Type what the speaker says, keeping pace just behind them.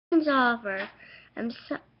name's Oliver.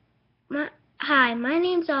 Hi, my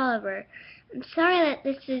name's Oliver. I'm sorry that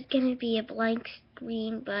this is going to be a blank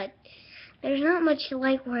screen, but there's not much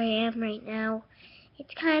light where I am right now.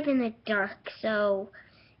 It's kind of in the dark, so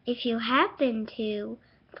if you happen to,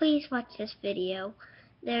 please watch this video.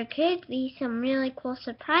 There could be some really cool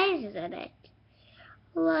surprises in it.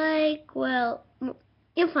 Like, well,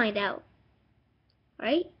 you'll find out,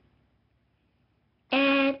 right?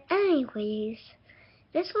 And anyways,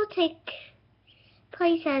 this will take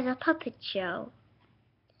place as a puppet show.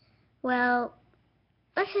 Well,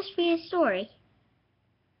 let's just read a story.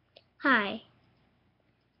 Hi,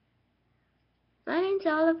 my name's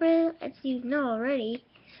Oliver, as you know already,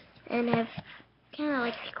 and I've kind of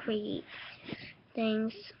like to create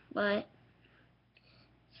things, but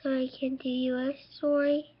so I can do you a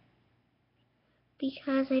story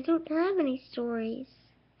because I don't have any stories.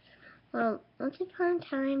 Well, once upon a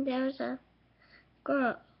time there was a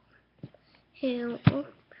girl who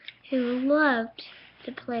loved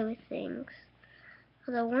to play with things.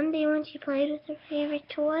 Although one day when she played with her favorite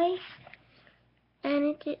toy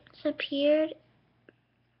and it disappeared,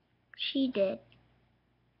 she did.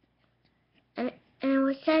 And it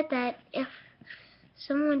was said that if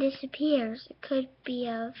someone disappears, it could be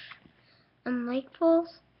of unlikefuls,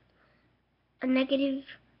 a negative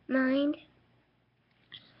mind,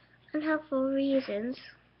 unhelpful reasons,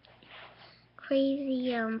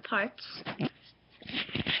 crazy parts,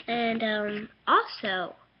 and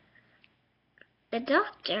also the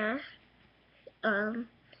doctor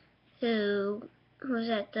who was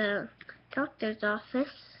at the doctor's office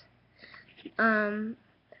found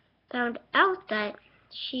out that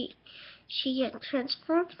she get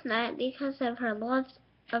transformed from that because of her love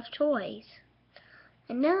of toys.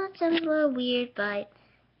 I know that sounds a little weird, but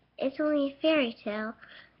it's only a fairy tale.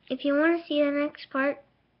 If you want to see the next part,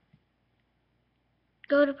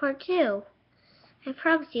 go to part 2. I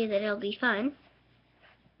promise you that it'll be fun.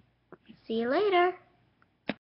 See you later.